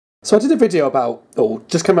So I did a video about,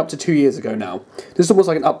 just coming up to 2 years ago now. This is almost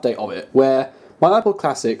like an update of it, where my iPod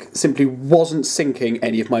Classic simply wasn't syncing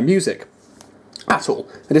any of my music at all.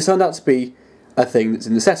 And it turned out to be a thing that's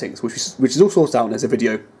in the settings, which is all sorted out, and there's a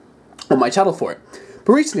video on my channel for it.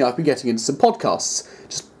 But recently I've been getting into some podcasts.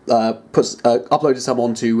 Just uploaded some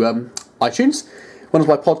onto iTunes, went to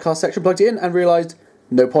my podcast section, plugged it in, and realised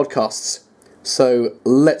no podcasts. So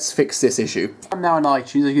let's fix this issue. I'm now in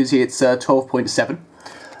iTunes. As you can see, it's 12.7.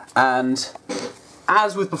 And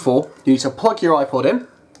as with before, you need to plug your iPod in,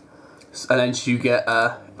 and then you get,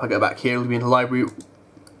 if I go back here, it'll be in the library,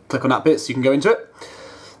 click on that bit so you can go into it.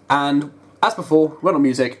 And as before, run on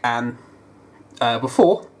music, and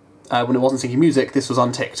before, when it wasn't syncing music, this was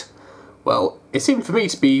unticked. Well, it seemed for me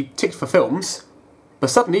to be ticked for films, but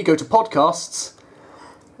suddenly go to podcasts,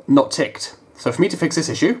 not ticked. So for me to fix this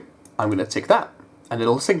issue, I'm going to tick that, and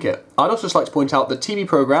it'll sync it. I'd also just like to point out that TV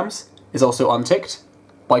programs is also unticked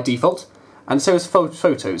by default, and so is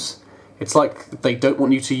photos. It's like they don't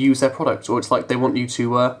want you to use their product, or it's like they want you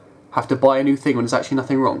to have to buy a new thing when there's actually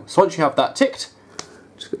nothing wrong. So once you have that ticked,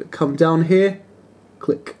 just going to come down here,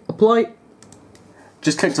 click apply.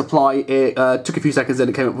 Just clicked apply. It took a few seconds, then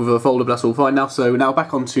it came up with a folder, but that's all fine now. So now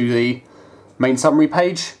back onto the main summary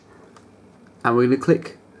page, and we're going to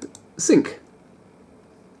click sync.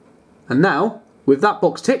 And now, with that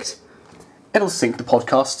box ticked, it'll sync the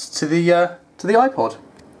podcasts to the iPod.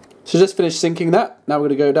 So just finished syncing that. Now we're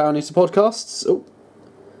going to go down into podcasts. Oh.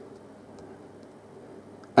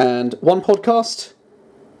 And one podcast.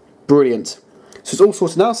 Brilliant. So it's all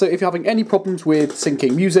sorted now. So if you're having any problems with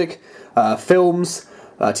syncing music, films,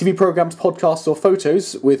 TV programs, podcasts, or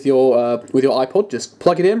photos with your iPod, just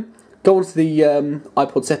plug it in. Go onto the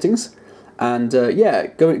iPod settings, and yeah,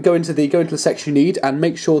 go into the section you need, and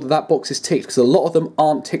make sure that box is ticked, because a lot of them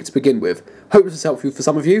aren't ticked to begin with. Hope this is helpful for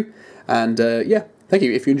some of you, and yeah, thank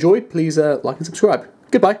you. If you enjoyed, please like and subscribe.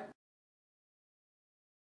 Goodbye.